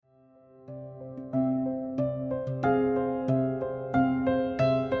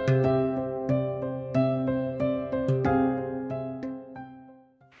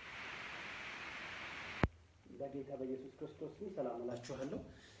ሰላም እላችኋለሁ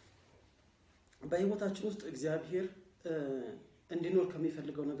በህይወታችን ውስጥ እግዚአብሔር እንዲኖር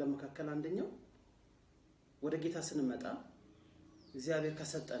ከሚፈልገው ነገር መካከል አንደኛው ወደ ጌታ ስንመጣ እግዚአብሔር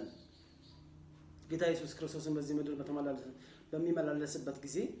ከሰጠን ጌታ ኢየሱስ ክርስቶስን በዚህ ምድር በሚመላለስበት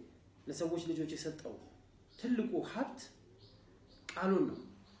ጊዜ ለሰዎች ልጆች የሰጠው ትልቁ ሀብት ቃሉን ነው።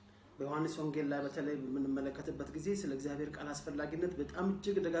 በዮሐንስ ወንጌል ላይ በተለይ በምንመለከትበት ጊዜ ስለ እግዚአብሔር ቃል አስፈላጊነት በጣም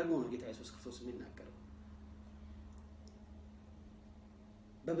እጅግ ደጋግሞ ነው ጌታ ኢየሱስ ክርስቶስ የሚናገረው።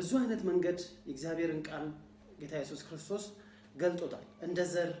 በብዙ አይነት መንገድ የእግዚአብሔርን ቃል ጌታ ኢየሱስ ክርስቶስ ገልጦታል። እንደ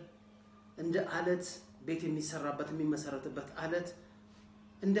ዘር እንደ አለት ቤት የሚሰራበት የሚመሰረትበት አለት፣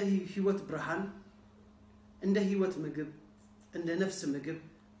 እንደ ህይወት ብርሃን፣ እንደ ህይወት ምግብ፣ እንደ ነፍስ ምግብ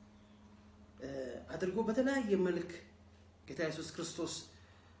አድርጎ በተለያየ መልክ ጌታ ኢየሱስ ክርስቶስ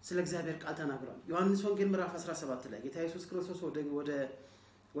ስለ እግዚአብሔር ቃል ተናግሯል። ዮሐንስ ወንጌል ምዕራፍ 17 ላይ ጌታ ኢየሱስ ክርስቶስ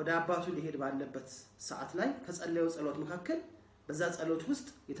ወደ አባቱ ሊሄድ ባለበት ሰዓት ላይ ከጸለየው ጸሎት መካከል በዛ ጸሎት ውስጥ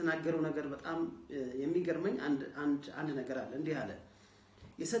የተናገረው ነገር በጣም የሚገርመኝ አንድ ነገር አለ። እንዲህ አለ፣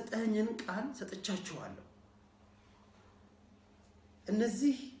 የሰጠኸኝን ቃል ሰጥቻችኋለሁ፣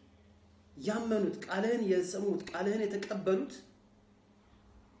 እነዚህ ያመኑት ቃልህን የሰሙት ቃልህን የተቀበሉት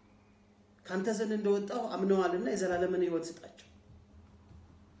ካንተ ዘንድ እንደወጣው አምነዋልና የዘላለምን ሕይወት ስጣቸው።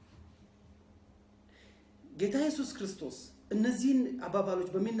 ጌታ ኢየሱስ ክርስቶስ እነዚህን አባባሎች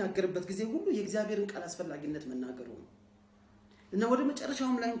በሚናገርበት ጊዜ ሁሉ የእግዚአብሔርን ቃል አስፈላጊነት መናገሩ ነው። እና ወደ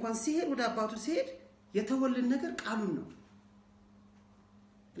መጨረሻውም ላይ እንኳን ሲሄድ ወደ አባቱ ሲሄድ የተወልን ነገር ቃሉን ነው።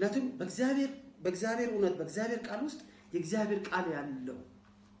 ምክንያቱም በእግዚአብሔር እውነት በእግዚአብሔር ቃል ውስጥ የእግዚአብሔር ቃል ያለው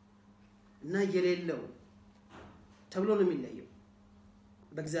እና የሌለው ተብሎ ነው የሚለየው።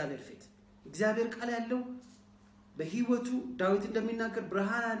 በእግዚአብሔር ፊት እግዚአብሔር ቃል ያለው በህይወቱ ዳዊት እንደሚናገር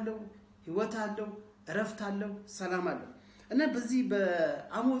ብርሃን አለው፣ ህይወት አለው፣ እረፍት አለው፣ ሰላም አለው። እና በዚህ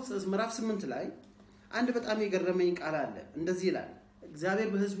በአሞጽ ምዕራፍ 8 ላይ አንድ በጣም የገረመኝ ቃል አለ። እንደዚህ ይላል፣ እግዚአብሔር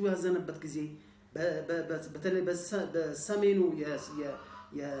በህዝቡ ያዘነበት ጊዜ በተለይ በሰሜኑ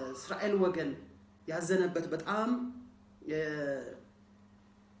የእስራኤል ወገን ያዘነበት በጣም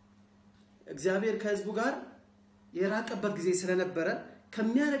እግዚአብሔር ከህዝቡ ጋር የራቀበት ጊዜ ስለነበረ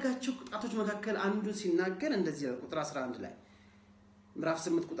ከሚያረጋቸው ቅጣቶች መካከል አንዱ ሲናገር እንደዚህ ይላል። ቁጥር 11 ላይ ምዕራፍ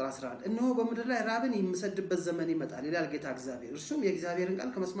 8 ቁጥር 11 እነሆ በምድር ላይ ራብን የምሰድበት ዘመን ይመጣል ይላል ጌታ እግዚአብሔር፣ እርሱም የእግዚአብሔርን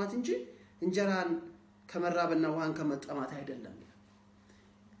ቃል ከመስማት እንጂ እንጀራን ከመራብና ውሃን ከመጠማት አይደለም።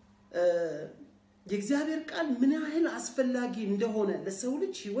 የእግዚአብሔር ቃል ምን ያህል አስፈላጊ እንደሆነ ለሰው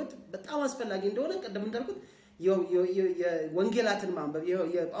ልጅ ህይወት በጣም አስፈላጊ እንደሆነ ቀደም እንዳልኩት የወንጌላትን ማንበብ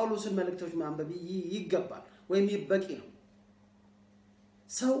የጳውሎስን መልእክቶች ማንበብ ይገባል ወይም ይበቂ ነው።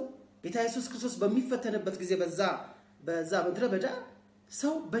 ሰው ጌታ ኢየሱስ ክርስቶስ በሚፈተንበት ጊዜ በዛ ምድረ በዳ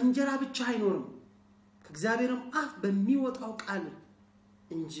ሰው በእንጀራ ብቻ አይኖርም ከእግዚአብሔርም አፍ በሚወጣው ቃል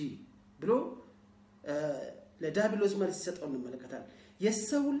እንጂ ብሎ ለዳቢሎስ መልስ ሲሰጠው እንመለከታለን።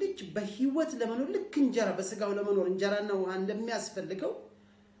 የሰው ልጅ በህይወት ለመኖር ልክ እንጀራ በስጋው ለመኖር እንጀራና ውሃ እንደሚያስፈልገው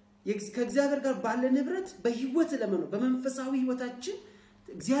ከእግዚአብሔር ጋር ባለ ንብረት በህይወት ለመኖር በመንፈሳዊ ህይወታችን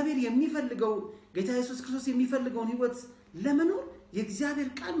እግዚአብሔር የሚፈልገው ጌታ ኢየሱስ ክርስቶስ የሚፈልገውን ህይወት ለመኖር የእግዚአብሔር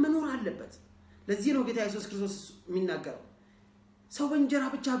ቃል መኖር አለበት። ለዚህ ነው ጌታ ኢየሱስ ክርስቶስ የሚናገረው ሰው በእንጀራ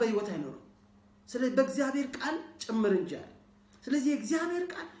ብቻ በህይወት አይኖርም፣ ስለዚህ በእግዚአብሔር ቃል ጭምር እንጂ አለ። ስለዚህ የእግዚአብሔር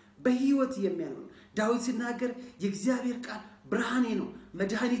ቃል በህይወት የሚያኖር ዳዊት ሲናገር የእግዚአብሔር ቃል ብርሃኔ ነው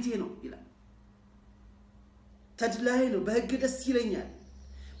መድኃኒቴ ነው ይላል። ተድላዬ ነው በህግ ደስ ይለኛል፣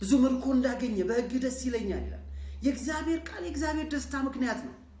 ብዙ ምርኮ እንዳገኘ በህግ ደስ ይለኛል ይላል። የእግዚአብሔር ቃል የእግዚአብሔር ደስታ ምክንያት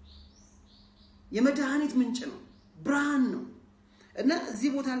ነው፣ የመድኃኒት ምንጭ ነው፣ ብርሃን ነው። እና እዚህ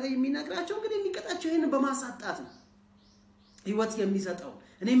ቦታ ላይ የሚነግራቸው እንግዲህ የሚቀጣቸው ይሄን በማሳጣት ነው። ህይወት የሚሰጠው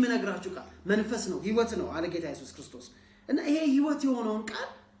እኔ የምነግራችሁ ቃል መንፈስ ነው ህይወት ነው አለ ጌታ ኢየሱስ ክርስቶስ። እና ይሄ ህይወት የሆነውን ቃል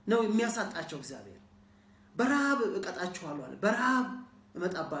ነው የሚያሳጣቸው እግዚአብሔር። በረሃብ እቀጣችኋለሁ አለ፣ በረሃብ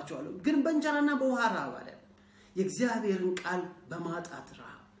እመጣባችኋለሁ፣ ግን በእንጀራና በውሃ ረሃብ አለ፣ የእግዚአብሔርን ቃል በማጣት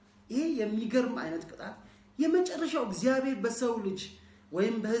ረሃብ። ይሄ የሚገርም አይነት ቅጣት የመጨረሻው እግዚአብሔር በሰው ልጅ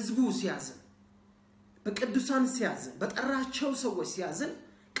ወይም በህዝቡ ሲያዝን፣ በቅዱሳን ሲያዝን፣ በጠራቸው ሰዎች ሲያዝን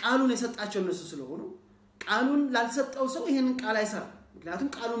ቃሉን የሰጣቸው እነሱ ስለሆኑ ቃሉን ላልሰጠው ሰው ይሄንን ቃል አይሰራም። ምክንያቱም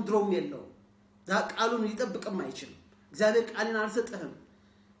ቃሉን ድሮም የለውም፣ ቃሉን ሊጠብቅም አይችልም። እግዚአብሔር ቃልን አልሰጠህም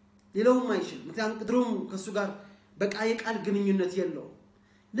ሊለውም አይችልም፣ ምክንያቱም ድሮም ከሱ ጋር የቃል ግንኙነት የለውም።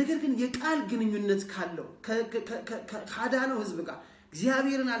 ነገር ግን የቃል ግንኙነት ካለው ካዳነው ህዝብ ጋር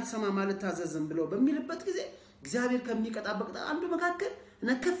እግዚአብሔርን አልሰማ ማለት ታዘዝም ብሎ በሚልበት ጊዜ እግዚአብሔር ከሚቀጣበት ቅጣት አንዱ መካከል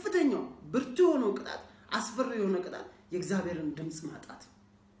እና ከፍተኛው ብርቱ የሆነው ቅጣት አስፈሪ የሆነ ቅጣት የእግዚአብሔርን ድምጽ ማጣት፣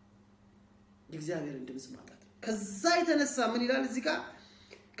 የእግዚአብሔርን ድምጽ ማጣት። ከዛ የተነሳ ምን ይላል እዚህ ጋር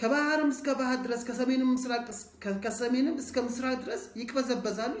ከባህርም እስከ ባህር ድረስ ከሰሜንም እስከ ምስራቅ ድረስ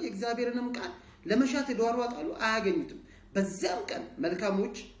ይቅበዘበዛሉ፣ የእግዚአብሔርንም ቃል ለመሻት ይሯሯጣሉ አያገኙትም። በዚያም ቀን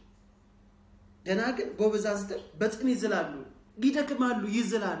መልካሞች ደናግል ጎበዛዝት በጥም ይዝላሉ ይደክማሉ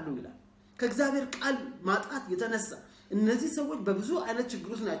ይዝላሉ ይላል። ከእግዚአብሔር ቃል ማጣት የተነሳ እነዚህ ሰዎች በብዙ አይነት ችግር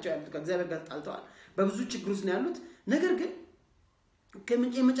ውስጥ ናቸው ያሉት። ከእግዚአብሔር ጋር ተጣልተዋል፣ በብዙ ችግር ውስጥ ነው ያሉት። ነገር ግን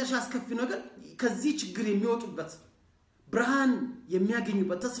ከመጨረሻ አስከፊ ነገር ከዚህ ችግር የሚወጡበት ብርሃን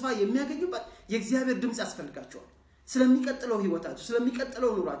የሚያገኙበት ተስፋ የሚያገኙበት የእግዚአብሔር ድምጽ ያስፈልጋቸዋል። ስለሚቀጥለው ህይወታቸው ስለሚቀጥለው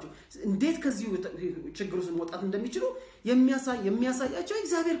ኑሯቸው እንዴት ከዚህ ችግር ውስጥ መውጣት እንደሚችሉ የሚያሳያቸው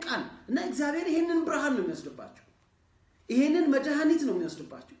እግዚአብሔር ቃል እና እግዚአብሔር ይሄንን ብርሃን ነው የሚያስደባቸው። ይሄንን መድኃኒት ነው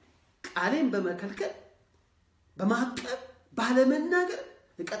የሚያስደባቸው። ቃሌን በመከልከል በማቀብ ባለመናገር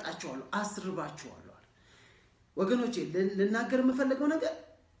እቀጣቸዋለሁ አስርባቸዋለሁ። ወገኖቼ ልናገር የምፈልገው ነገር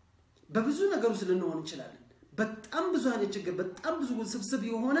በብዙ ነገር ውስጥ ልንሆን እንችላለን። በጣም ብዙ አይነት ችግር በጣም ብዙ ስብስብ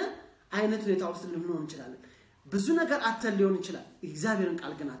የሆነ አይነት ሁኔታ ውስጥ ልንሆን እንችላለን። ብዙ ነገር አተል ሊሆን ይችላል። የእግዚአብሔርን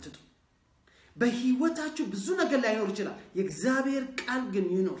ቃል ግን አትጡ። በህይወታችሁ ብዙ ነገር ላይኖር ይችላል። የእግዚአብሔር ቃል ግን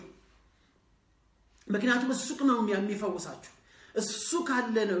ይኖር። ምክንያቱም እሱ ነው የሚፈውሳችሁ። እሱ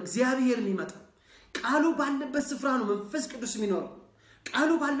ካለ ነው እግዚአብሔር የሚመጣው። ቃሉ ባለበት ስፍራ ነው መንፈስ ቅዱስ የሚኖረው። ቃሉ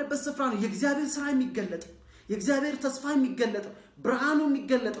ባለበት ስፍራ ነው የእግዚአብሔር ሥራ የሚገለጠው። የእግዚአብሔር ተስፋ የሚገለጠው፣ ብርሃኑ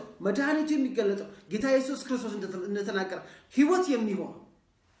የሚገለጠው፣ መድኃኒቱ የሚገለጠው ጌታ ኢየሱስ ክርስቶስ እንደተናገረ ህይወት የሚሆነው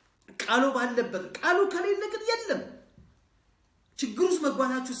ቃሉ ባለበት። ቃሉ ከሌለ ግን የለም። ችግር ውስጥ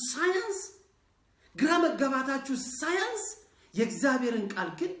መግባታችሁ ሳይንስ፣ ግራ መጋባታችሁ ሳይንስ፣ የእግዚአብሔርን ቃል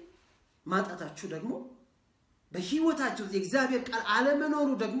ግን ማጣታችሁ ደግሞ በህይወታችሁ የእግዚአብሔር ቃል አለመኖሩ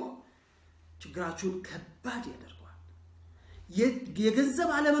ደግሞ ችግራችሁን ከባድ ያደርገዋል። የገንዘብ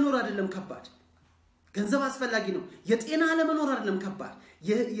አለመኖር አይደለም ከባድ፣ ገንዘብ አስፈላጊ ነው። የጤና አለመኖር አይደለም ከባድ፣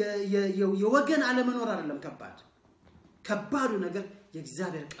 የወገን አለመኖር አይደለም ከባድ። ከባዱ ነገር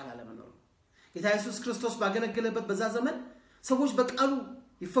የእግዚአብሔር ቃል አለመኖር ነው። ጌታ ኢየሱስ ክርስቶስ ባገለገለበት በዛ ዘመን ሰዎች በቃሉ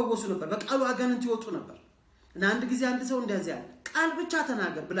ይፈወሱ ነበር፣ በቃሉ አጋንንት ይወጡ ነበር። እና አንድ ጊዜ አንድ ሰው እንደዚህ ያለ ቃል ብቻ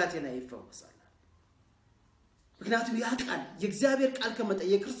ተናገር ብላቴና ይፈወሳል። ምክንያቱም ያ ቃል የእግዚአብሔር ቃል ከመጣ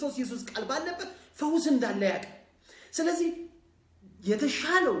የክርስቶስ ኢየሱስ ቃል ባለበት ፈውስ እንዳለ ያውቃል። ስለዚህ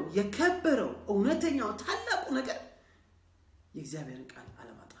የተሻለው የከበረው እውነተኛው ታላቁ ነገር የእግዚአብሔርን ቃል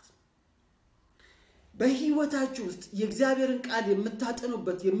አለማጣት ነው። በህይወታችሁ ውስጥ የእግዚአብሔርን ቃል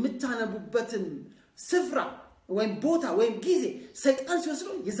የምታጠኑበት የምታነቡበትን ስፍራ ወይም ቦታ ወይም ጊዜ ሰይጣን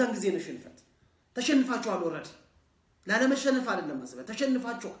ሲወስደው የዛን ጊዜ ነው ሽንፈት። ተሸንፋችኋል። ወረድ ላለመሸነፍ አይደለም ማሰብ፣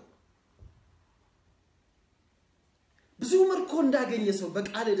 ተሸንፋችኋል። ብዙ ምርኮ እንዳገኘ ሰው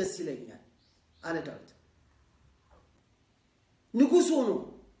በቃል ደስ ይለኛል አለ ዳዊት። ንጉስ ሆኖ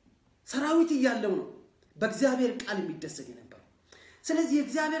ሰራዊት ያለው ነው በእግዚአብሔር ቃል የሚደሰት የነበረው። ስለዚህ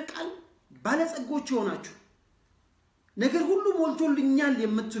የእግዚአብሔር ቃል ባለጸጎች ሆናችሁ ነገር ሁሉ ሞልቶልኛል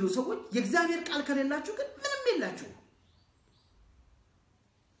የምትሉ ሰዎች የእግዚአብሔር ቃል ከሌላችሁ ግን ምንም የላችሁ።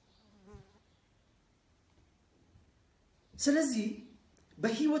 ስለዚህ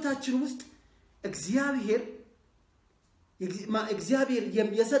በህይወታችን ውስጥ እግዚአብሔር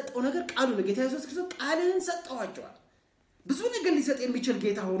የሰጠው ነገር ቃሉ ነው። ጌታ ኢየሱስ ክርስቶስ ቃልን ሰጠዋቸዋል። ብዙ ነገር ሊሰጥ የሚችል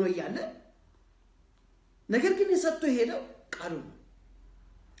ጌታ ሆኖ እያለ ነገር ግን የሰጠው ሄደው ቃሉ ነው።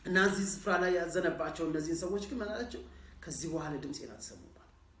 እና እዚህ ስፍራ ላይ ያዘነባቸው እነዚህ ሰዎች ግን ማለታቸው ከዚህ በኋላ ድምጽን አትሰሙባል።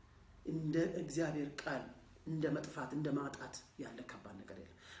 እንደ እግዚአብሔር ቃል እንደ መጥፋት እንደ ማጣት ያለ ከባድ ነገር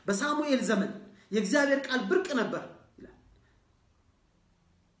የለም። በሳሙኤል ዘመን የእግዚአብሔር ቃል ብርቅ ነበር ይላል።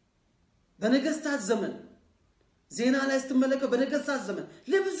 በነገስታት ዘመን ዜና ላይ ስትመለከቱ በነገስታት ዘመን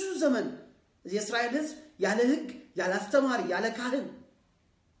ለብዙ ዘመን የእስራኤል ሕዝብ ያለ ሕግ ያለ አስተማሪ ያለ ካህን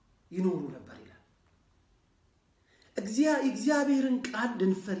ይኖሩ ነበር ይላል። እግዚአብሔርን ቃል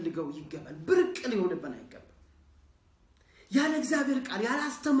ልንፈልገው ይገባል። ብርቅ ሊሆንብን አይገባም። ያለ እግዚአብሔር ቃል ያለ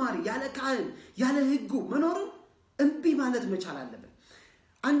አስተማሪ ያለ ካህን ያለ ሕጉ መኖር እንቢ ማለት መቻል አለብን።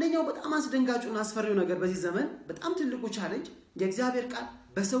 አንደኛው በጣም አስደንጋጩና አስፈሪው ነገር በዚህ ዘመን በጣም ትልቁ ቻሌንጅ የእግዚአብሔር ቃል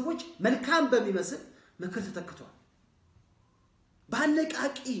በሰዎች መልካም በሚመስል ምክር ተተክቷል።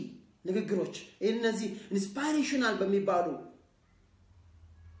 ባነቃቂ ንግግሮች እነዚህ ኢንስፓይሬሽናል በሚባሉ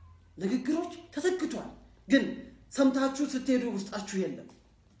ንግግሮች ተተክቷል። ግን ሰምታችሁ ስትሄዱ ውስጣችሁ የለም።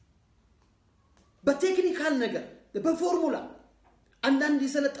 በቴክኒካል ነገር በፎርሙላ አንዳንድ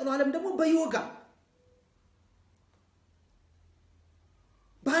የሰለጠነው ዓለም ደግሞ በዮጋ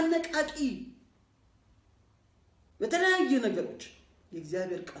ባነቃቂ በተለያየ ነገሮች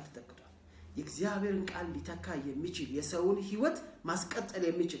የእግዚአብሔር ቃል ተተክቷል። የእግዚአብሔርን ቃል ሊተካ የሚችል የሰውን ህይወት ማስቀጠል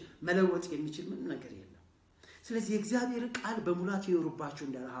የሚችል መለወጥ የሚችል ምን ነገር የለም። ስለዚህ የእግዚአብሔር ቃል በሙላት ይኖርባችሁ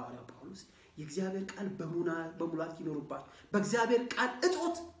እንዳለ ሐዋርያው ጳውሎስ የእግዚአብሔር ቃል በሙላት ይኖርባችሁ። በእግዚአብሔር ቃል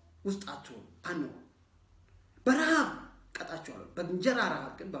እጦት ውስጥ አትሆኑ አንው በረሃብ ቀጣችኋለሁ። በእንጀራ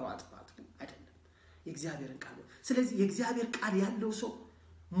ረሃብ ግን በዋጥፋት ግን አይደለም የእግዚአብሔርን ቃል። ስለዚህ የእግዚአብሔር ቃል ያለው ሰው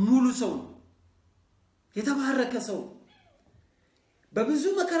ሙሉ ሰው ነው፣ የተባረከ ሰው። በብዙ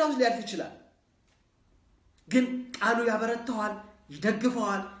መከራዎች ሊያልፍ ይችላል። ግን ቃሉ ያበረታዋል፣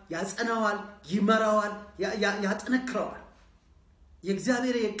 ይደግፈዋል፣ ያጸናዋል፣ ይመራዋል፣ ያጠነክረዋል።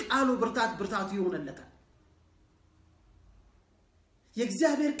 የእግዚአብሔር የቃሉ ብርታቱ ይሆንለታል።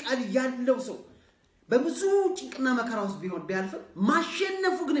 የእግዚአብሔር ቃል ያለው ሰው በብዙ ጭንቅና መከራ ውስጥ ቢያልፍ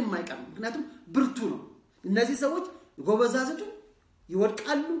ማሸነፉ ግን የማይቀር ነው። ምክንያቱም ብርቱ ነው። እነዚህ ሰዎች ጎበዛዝቱ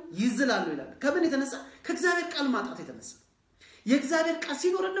ይወድቃሉ፣ ይዝላሉ ይላል። ከምን የተነሳ? ከእግዚአብሔር ቃል ማጣት የተነሳ። የእግዚአብሔር ቃል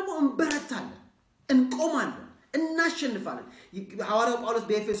ሲኖረን ደግሞ እንበረታለን፣ እንቆማለን፣ እናሸንፋለን። ሐዋርያው ጳውሎስ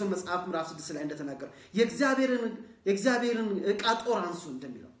በኤፌሶን መጽሐፍ ምዕራፍ 6 ላይ እንደተናገረው የእግዚአብሔርን ዕቃ ጦር አንሱ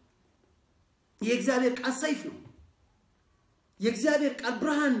እንደሚለው የእግዚአብሔር ቃል ሰይፍ ነው። የእግዚአብሔር ቃል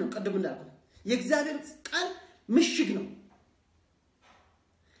ብርሃን ነው። ቀደም እንዳልኩት የእግዚአብሔር ቃል ምሽግ ነው።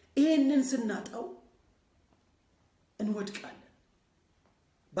 ይሄንን ስናጣው እንወድቃለን።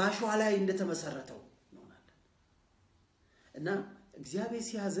 በአሸዋ ላይ እንደተመሰረተው እንሆናለን። እና እግዚአብሔር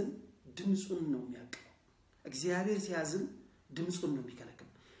ሲያዝን ድምጹን ነው የሚያቀው። እግዚአብሔር ሲያዝን ድምጹን ነው የሚከለክል።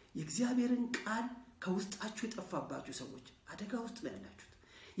 የእግዚአብሔርን ቃል ከውስጣችሁ የጠፋባችሁ ሰዎች አደጋ ውስጥ ላይ ያላችሁት፣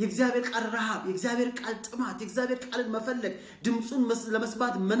 የእግዚአብሔር ቃል ረሃብ፣ የእግዚአብሔር ቃል ጥማት፣ የእግዚአብሔር ቃልን መፈለግ፣ ድምጹን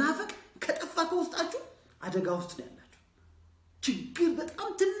ለመስማት መናፈቅ ከጠፋ ከውስጣችሁ አደጋ ውስጥ ነው ያላችሁት። ችግር፣ በጣም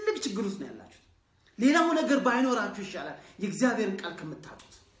ትልቅ ችግር ውስጥ ነው ያላችሁት። ሌላው ነገር ባይኖራችሁ ይሻላል የእግዚአብሔርን ቃል ከምታጡት።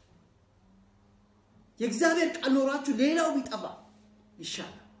 የእግዚአብሔር ቃል ኖራችሁ ሌላው ቢጠፋ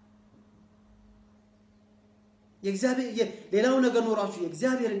ይሻላል። ሌላው ነገር ኖራችሁ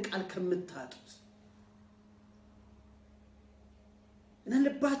የእግዚአብሔርን ቃል ከምታጡት። እና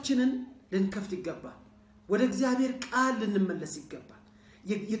ልባችንን ልንከፍት ይገባል። ወደ እግዚአብሔር ቃል ልንመለስ ይገባል።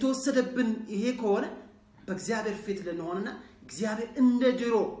 የተወሰደብን ይሄ ከሆነ በእግዚአብሔር ፊት ልንሆንና እግዚአብሔር እንደ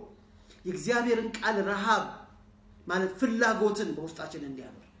ድሮ የእግዚአብሔርን ቃል ረሃብ ማለት ፍላጎትን በውስጣችን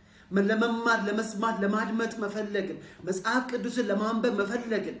እንዲያኖር፣ ለመማር፣ ለመስማት፣ ለማድመጥ መፈለግን፣ መጽሐፍ ቅዱስን ለማንበብ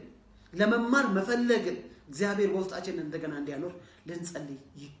መፈለግን፣ ለመማር መፈለግን እግዚአብሔር በውስጣችን እንደገና እንዲያኖር ልንጸልይ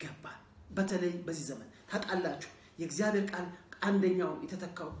ይገባል። በተለይ በዚህ ዘመን ታውቃላችሁ የእግዚአብሔር ቃል አንደኛው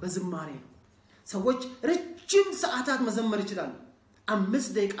የተተካው በዝማሬ ነው። ሰዎች ረጅም ሰዓታት መዘመር ይችላሉ፣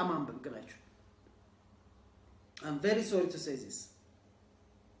 5 ደቂቃ ማንበብ ግን አይችሉም። I'm very sorry to say this።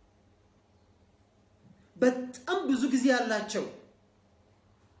 በጣም ብዙ ጊዜ ያላቸው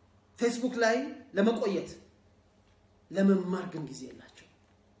ፌስቡክ ላይ ለመቆየት፣ ለመማር ግን ጊዜ የላቸው።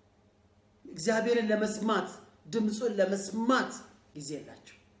 እግዚአብሔርን ለመስማት፣ ድምጹን ለመስማት ጊዜ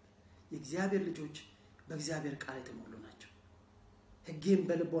የላቸው። የእግዚአብሔር ልጆች በእግዚአብሔር ቃል የተሞሉ ናቸው። ሕጌን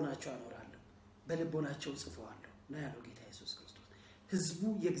በልቦናቸው አኖራለሁ፣ በልቦናቸው ጽፈዋለሁ ነው ያለው ጌታ ኢየሱስ ክርስቶስ። ሕዝቡ፣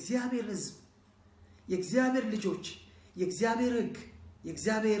 የእግዚአብሔር ሕዝብ፣ የእግዚአብሔር ልጆች፣ የእግዚአብሔር ሕግ፣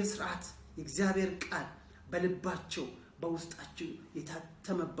 የእግዚአብሔር ሥርዓት፣ የእግዚአብሔር ቃል በልባቸው በውስጣቸው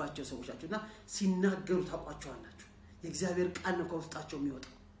የታተመባቸው ሰዎች ናቸውና ሲናገሩ ታውቋቸዋላችሁ። የእግዚአብሔር ቃል ነው ከውስጣቸው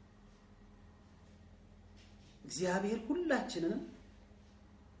የሚወጣው። እግዚአብሔር ሁላችንንም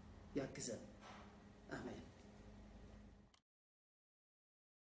ያግዘን።